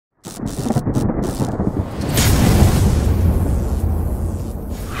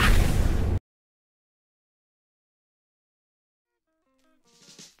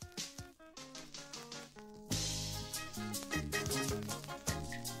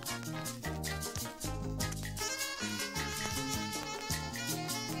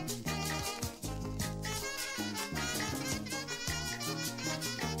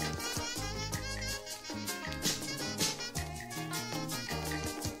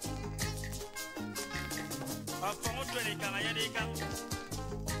Yadika.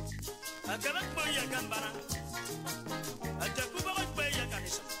 I cannot buy a gambana. I take over by a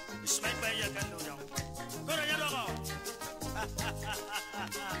canism. It's made by a canoe. Go to Yellow.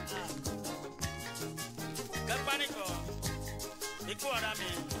 Capanico. Equalame.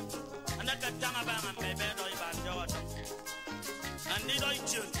 And I got Tamabam and my bed or Ivan. And did I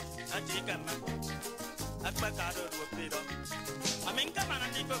tune? I take a man. At my card would be done. I mean, come on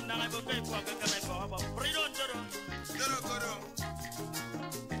and become now. I will pay for a chemical. Bring on to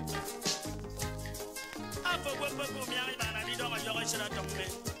I forgot to be a man. I need all my joys at me.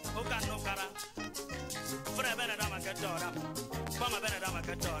 Who can no cara? For a better Damacatora. From a better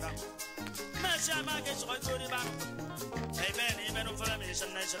Damacatora. Messia Markets or good about. Amen. Even for me is a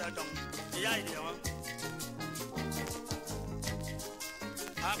natural tongue. The idea.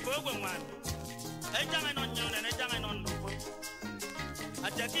 I forgot one. A young on you and a young on Lupo. A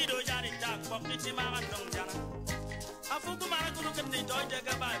Jakido Yari Jack, Poppy Mama Tongjana. A Fukumara look at the Deutsche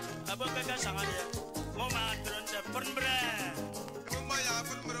Gabai, a Boca Samaria, Moma Trunta Punbre. Mumaya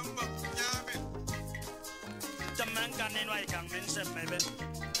Punbrumba, Yamin. The man can in my gang, maybe.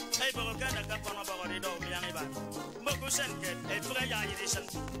 A Bogan, a couple of our Rido, Yaniba. Mokusen get a Flaya edition.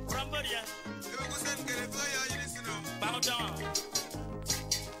 Ramboria. Mokusen get a Flaya edition. Bautan.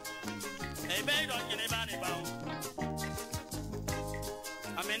 A bed on Yanibani bound.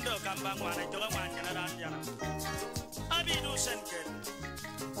 Amendo Kambang one, I told one Yanadana. I be no senket.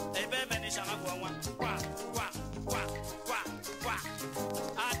 A baby is a one. Quack.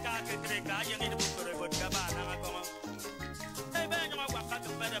 I can't take a young in the book of a cabana. A bed of a cut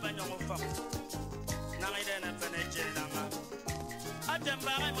of better than your fuck. Now I didn't finish. I tell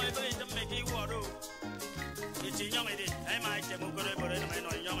my way to make you water. It's a young lady. I might have a good boy and I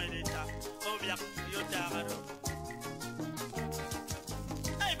know young lady. Oh, yeah, you're tired.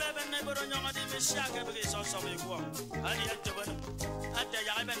 Hey, baby, never on your money, Miss Shaka, because also we walk. I had to win. I tell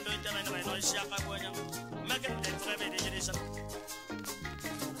you, I've been doing it, and I know Shaka William. Make it take for every edition.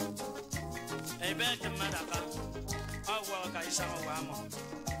 A bed of Madaka. Oh, well, I saw a woman.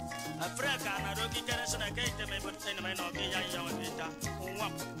 A friend, I don't get us and I gave them a good thing, and I know the young lady.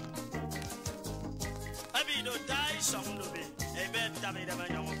 I be no die song to be a bed tabby of a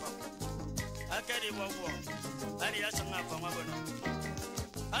young woman. I get it walk. I hear some up from a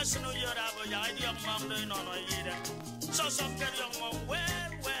I know you're about your idea of mom doing on either. So some get young one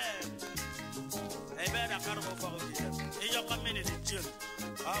well. A bed a carnival for you. In your community, too.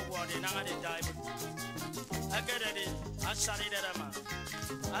 I want in another time. I get it. I study that man.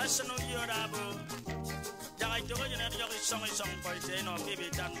 I know you're about. I told you that you're song for it, or give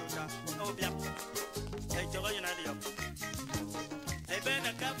it done to that. Oh, yeah. I told you that I bet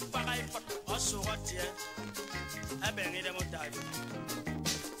a cup for I also what here. I bang it about time.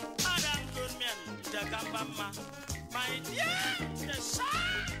 Adam good man, the Gambama, my dear, the son.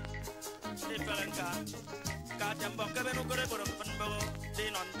 Different car. Got them book of a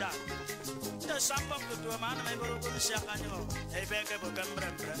din on that. The sum of the man, I will go to Shakano, a bag of a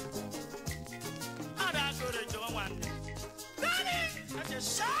gumbrella. I go to one. I just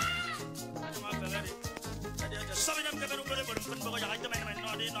saw. I'm not ready. I just saw them coming over the item and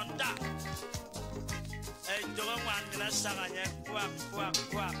not in on that. I don't want to say,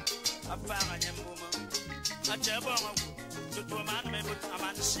 quack. A fire and woman. A jabber to a man, maybe a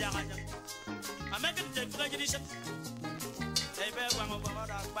man Siaran. I make it take recognition. They bear one over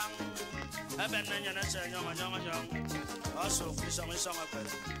that bang. I've been young. Also, we saw me some of it.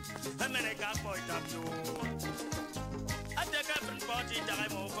 And then I got point up to. I take a different party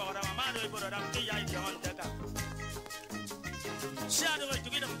time over a man who put it up the idea on the car. Shadow to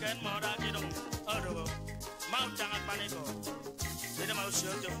get them can more than get them. Oh, Mount Panico. Did a mouse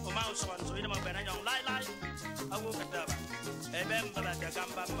or mouse one, so we don't have a young lie. I woke at them. A member at the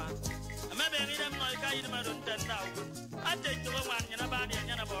Gambama. Maybe I need them like I don't tell now. I take to one in a body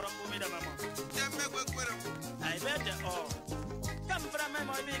and a bottom with a mamma. I bet you all. Come from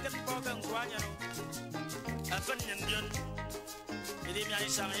my vegan pork and guano. A funny Indian. It is my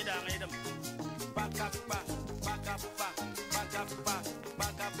son, I made them. Back up.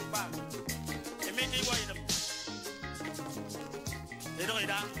 Immediately wait them. They don't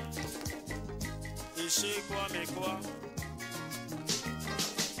eat. You see, go.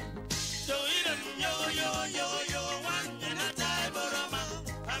 So eat them, yo, one in a time,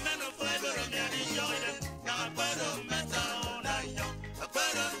 a man of flavor and enjoy them. Now I put on metal, I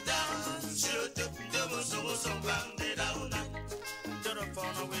put on down, shoot the so banded out. To the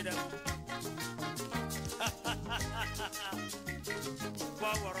phone with them.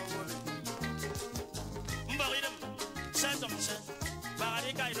 Power of women. Bury them, send them, sir. But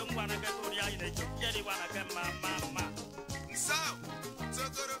I don't want to get to the island, you want to get my mama.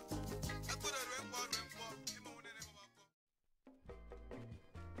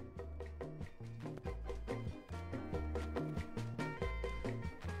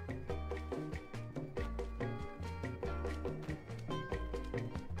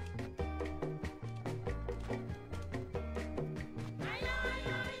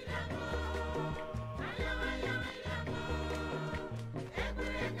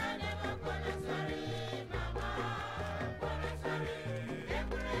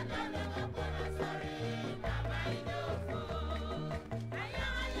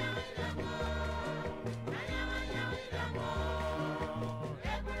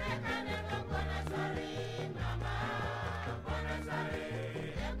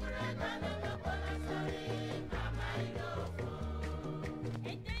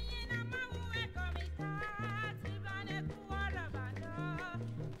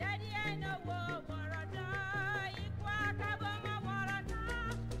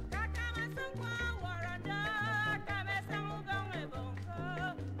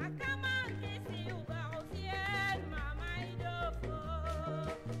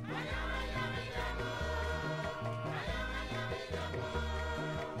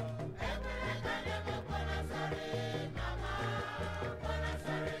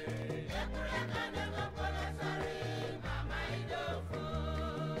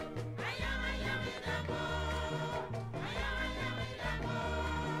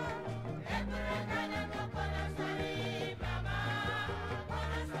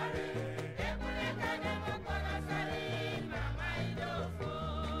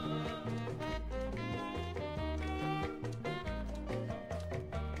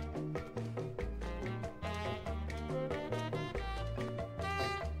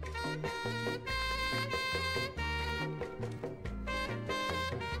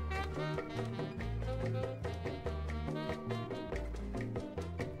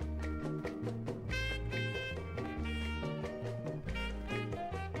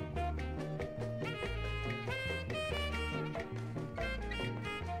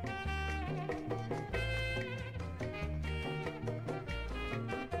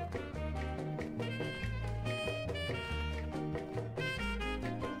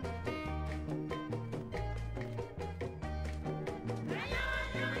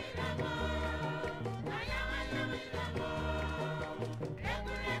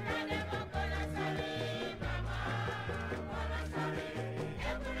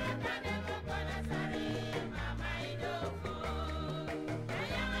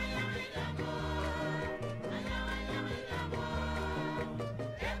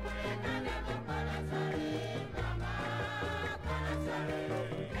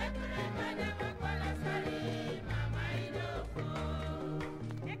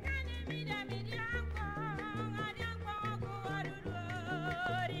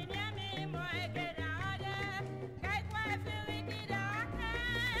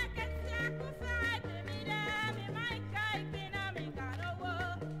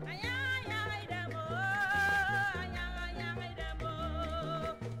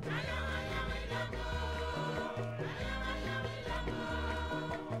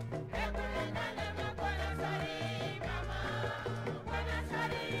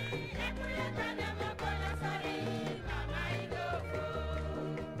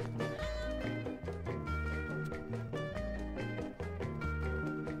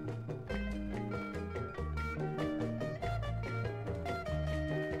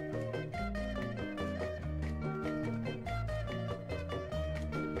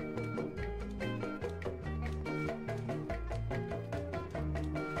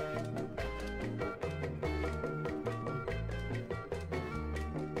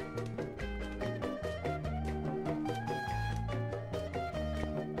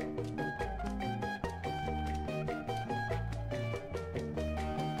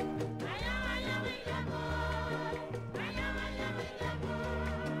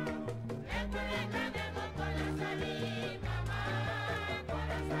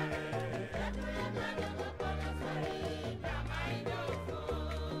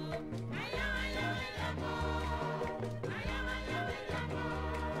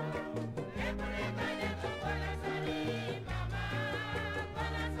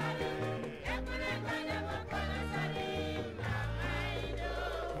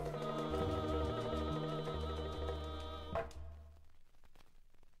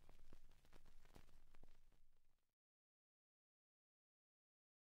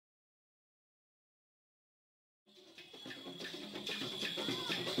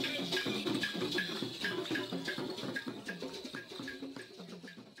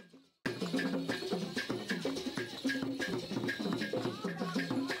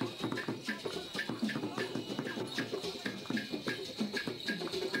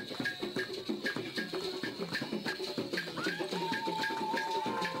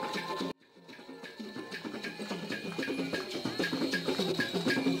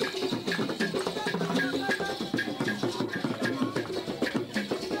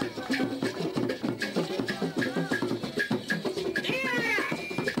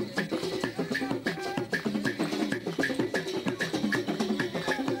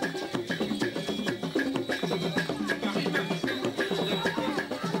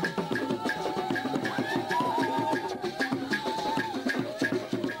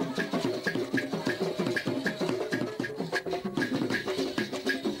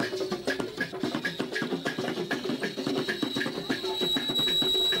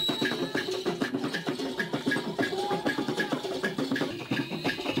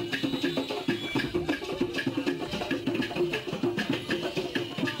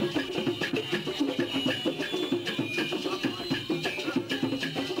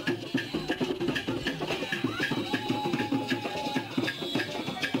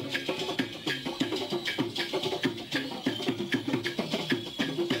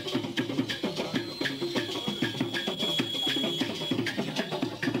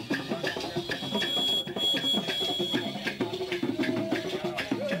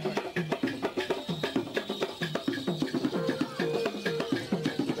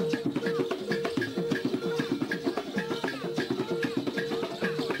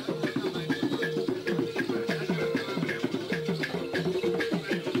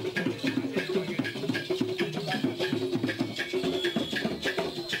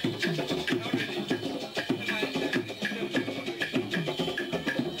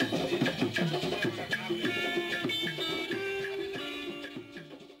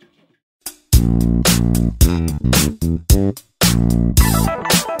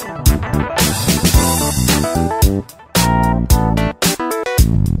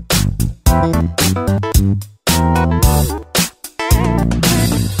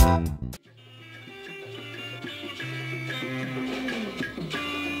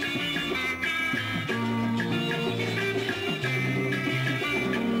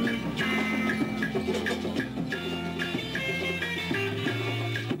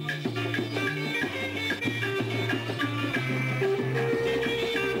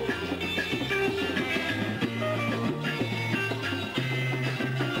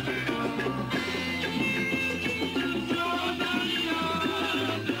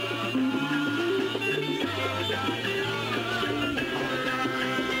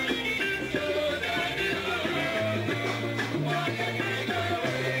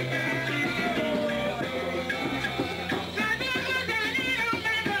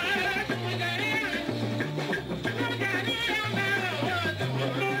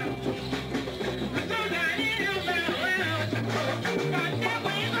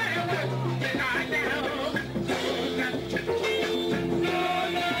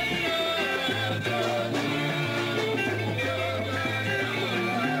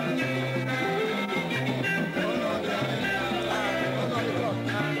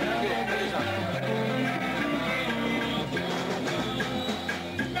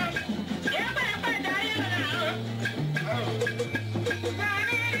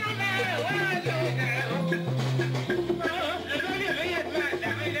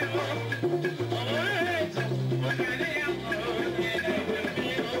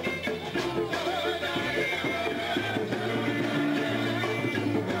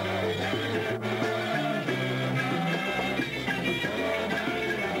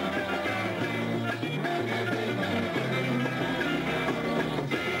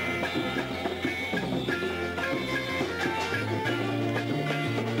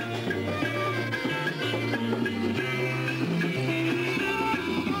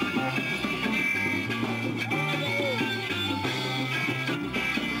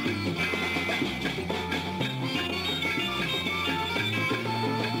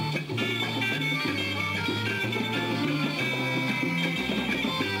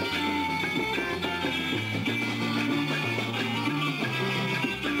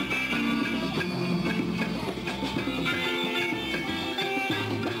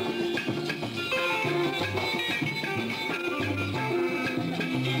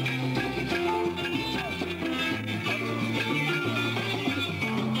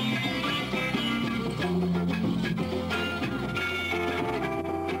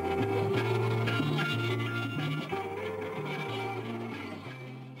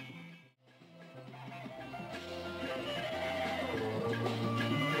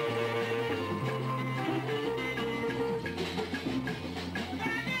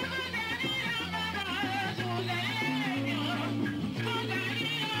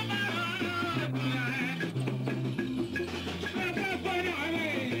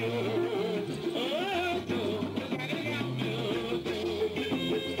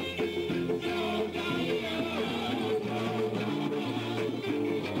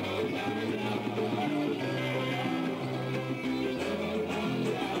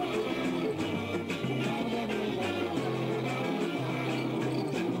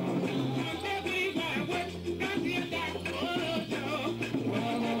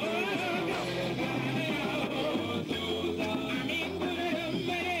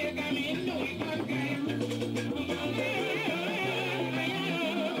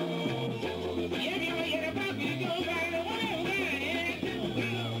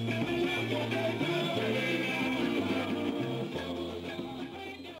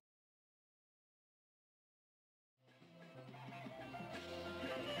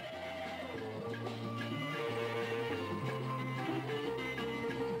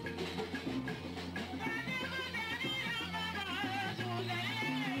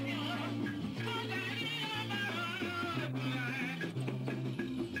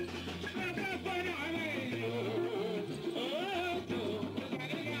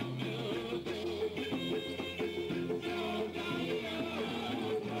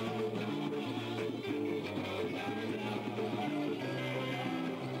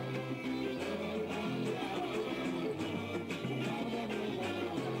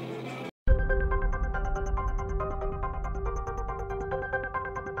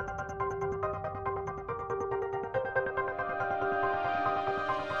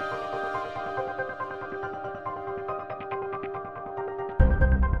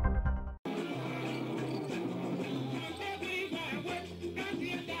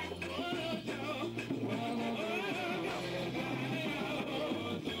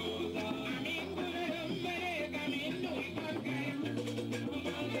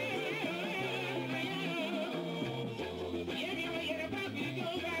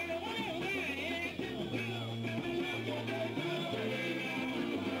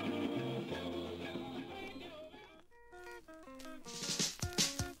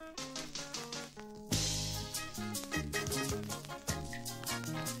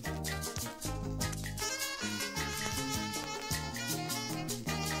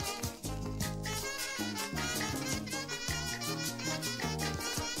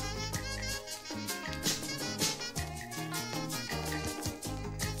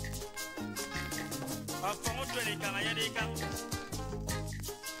 fongo twele kanga yedi kang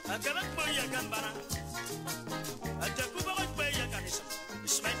akabak boya kan bana ajaku bakot boya kan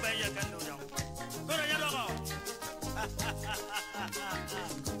ismai boya kan no koro ya dogo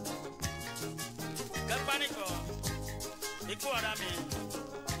kapaniko iku arame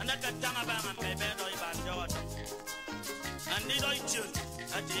anaka tanga banga mebe no iban joto andi do ichun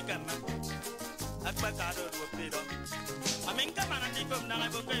ati kama akbakado do pido amin kama nandi kom na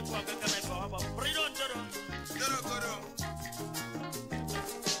bo kai po ka kama po ba prido ndoro koro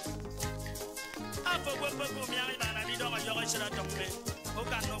afo bo bo mi ari bana di do ma jogo sira tombe o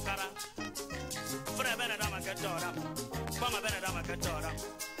kan no kara fra bena da ma ka tora ba ma bena da ma ka tora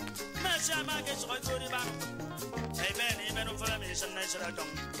ma sha ma ke so ko ri ba ei bene i meno fra mi san na sira tom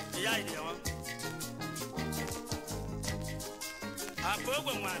ya idi o afo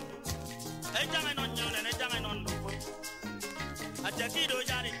go man ei tanga non nyone ne tanga non lupo ataki do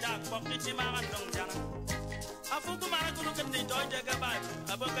jari tak pok ti ma kan dong jana afu ku mara ku kan ni do jaga ba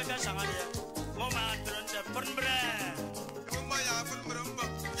abo ka sanga dia mo ma tron de pernbre mo ma ya pernbre mo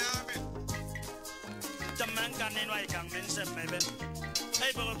nyame tamang kan ni wai kang men se mebe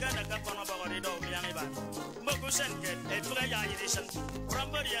ei bo ka na ka pono bo ri do mi yang iba mo ku sen ke ei fra ya yi sen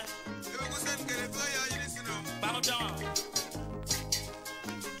ramboria mo ku sen ke fra ya yi sen no ba mo ta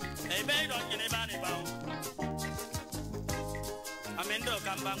ei be do ni ba ni ba amendo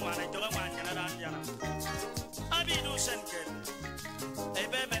kambang wana to wan kana dan jana abi do senke e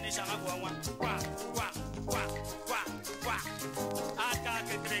be be ni sanga kwa aka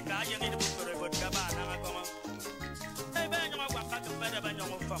ke kreka yang ini bukure bot ka ba na ko e be nyama kwa ka ke be ba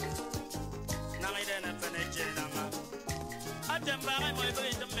nyama fa na ngai de na pene je na ma atemba ngai mo be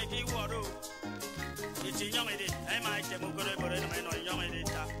de me ki woro iti nyama ide ai mai te bukure bot na mai no nyama ide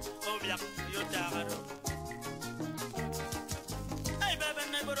ta o bia yo ta aro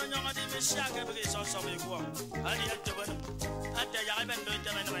boro nyonga di mesiaka bagi sosok ibu ali aja bana ada yang ben do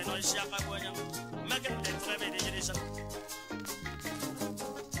jalan main no siaka buanya makan de frebe de jadi san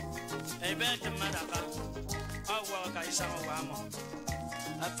be temadaka awa ka isa wa mo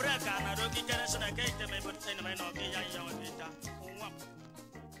afrika na do ki kana sana kai te me bot ina main no ki ya ya wa kita unwa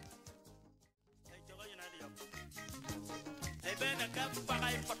ai jogo ina dio be na ka pa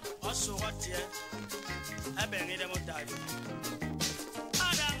kai pot osu watie be ngi de mo tai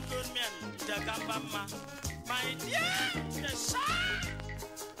the Gambama, my dear, the sun,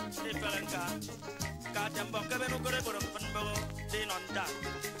 the Pelanka, Katamboka, Penbo, Din on that.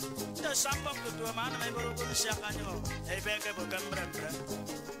 The Sambok to a man, I will go to Shakano, a beggar of Gambra.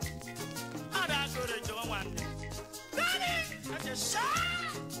 Ada go to one. Got it, at the sun.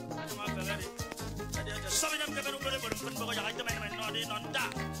 I'm a very, some of them go to Penbo, I don't know on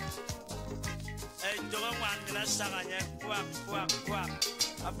that. A Joan one, the Sanganya, quack.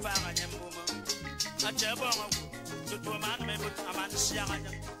 Apanga nyembuma atebonga tutu man me but aman sianga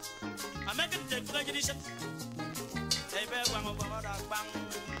amaken te fragilisen ebe kwa mo boda bang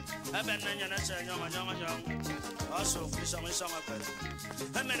aben nanya na se nyonga aso kisama kwa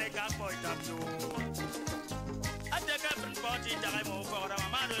amene ka boy tap to ateka front party dai mo ko ora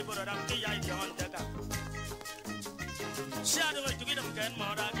ma do ibo da ki ya yon teka shadow to gidam ken mo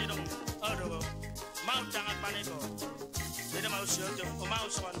da gidam oro mau tangat paniko ini mau siapa tu, mau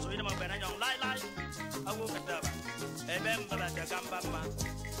suan, ini mau benar yang lai, aku kata apa? Ebem berada gambar mah,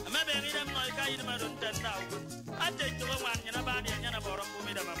 ame ini dem noi kai ini madun tendau, ada itu orang yang nabadi yang naborong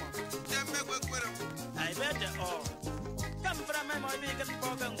bumi dah mama. Jambe gue kurang. Ay bete oh, kan pernah mau bikin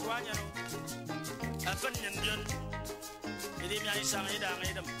program kuanya no, apa nyendion, ini miai sang idang,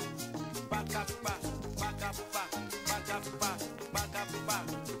 bakapa,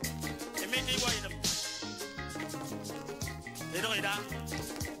 ini diwa idam. Itu ida,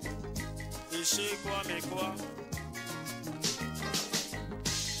 isi kuah mekuah.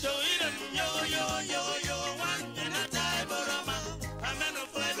 Yo idam yo, wan jena tai boroma, ameno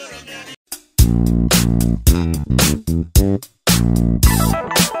fly boroma.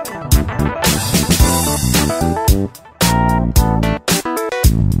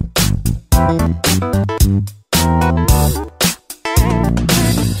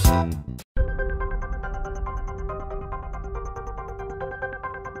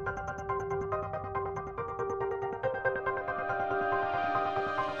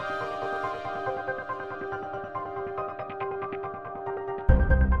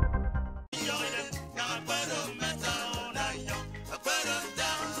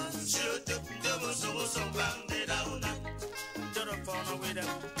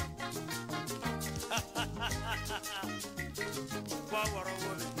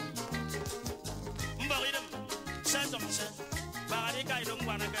 Yadi kai don't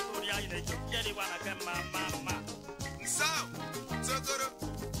wanna get to the island. Yadi wanna get mama. So, Tokoro,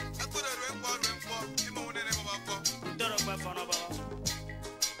 I could have run for him on the name of our book. Don't know for no.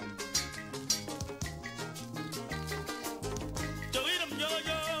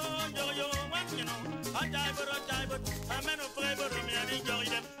 Yo, you know, I die, but I'm in a flavor of me and enjoy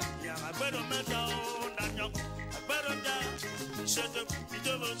them. Yeah, I better make down that young. I better die. Shut up, you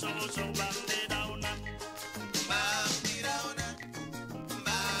double so bang me down. Bang me down.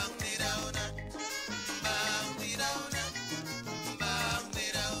 Bang me down. Bang me down. Bang me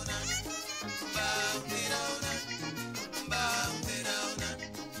down. Bang me down. Bang me down.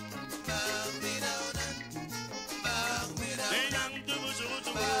 Bang me down. Bang me down. Hey, young double so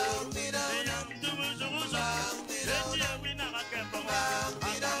bang me down. Hey, young double so let's hear we never get from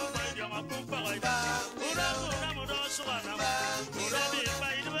I'm down by your pump.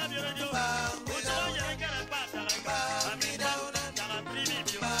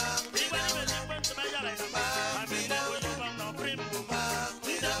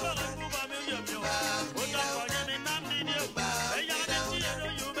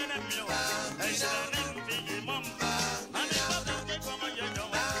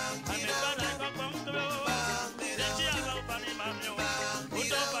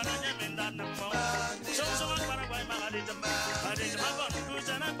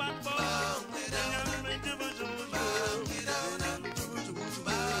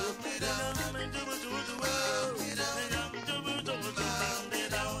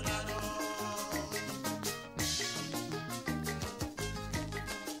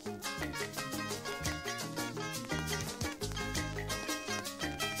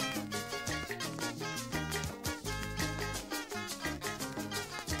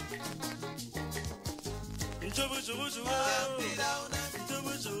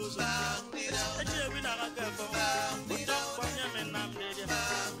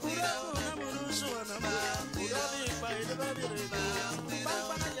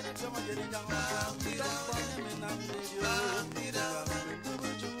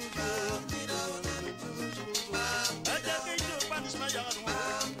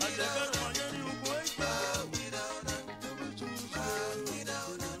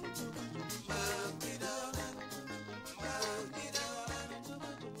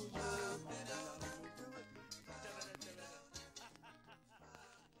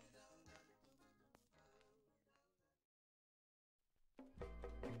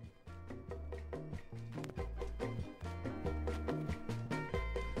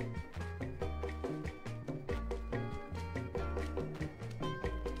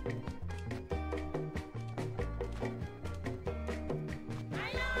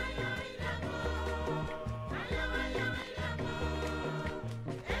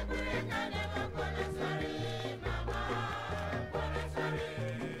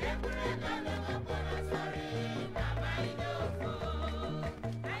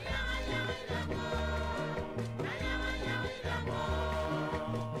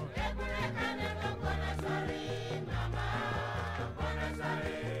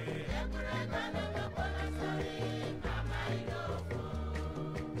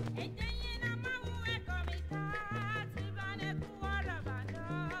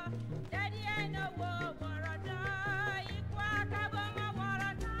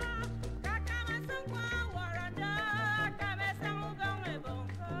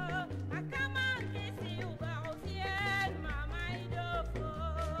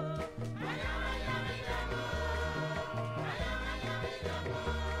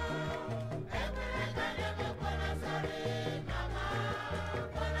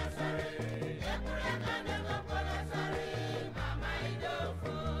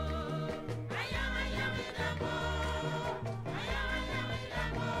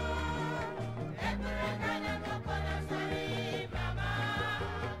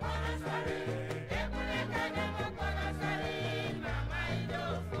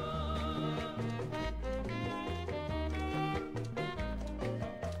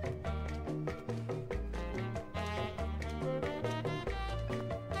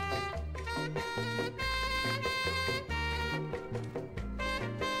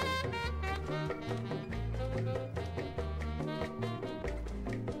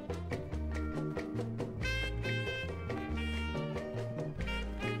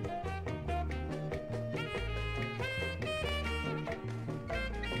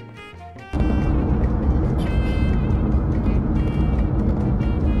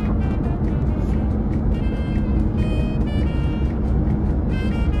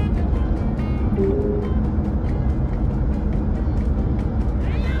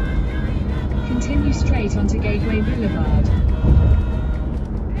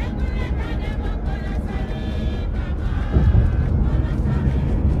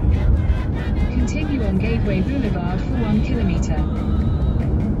 kilometer.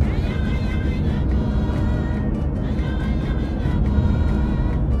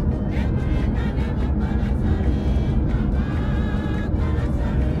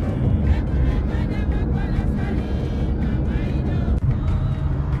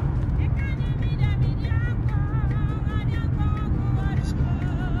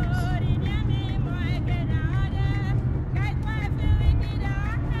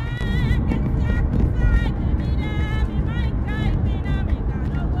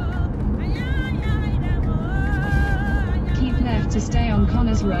 To stay on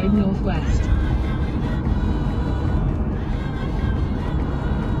Connors Road Northwest.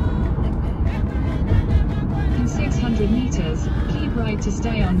 In 600 meters, keep right to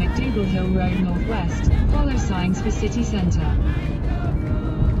stay on McDougall Hill Road Northwest. Follow signs for city centre.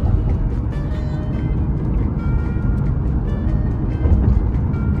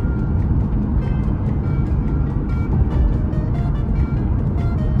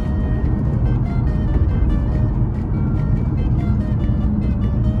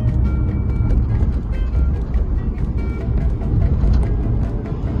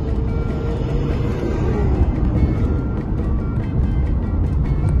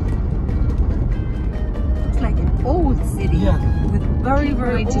 Very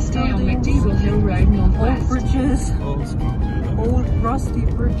right to stay on McDougall Hill Road Northwest. Old bridges, old rusty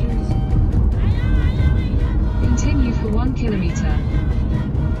bridges. Continue for 1 kilometer.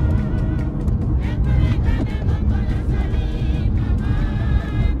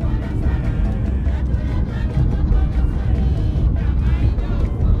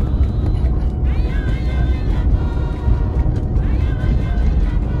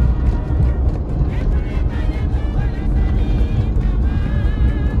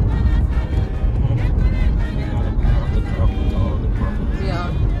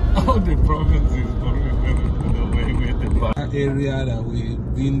 Area that we've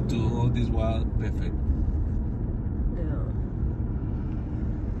been to all this while perfect.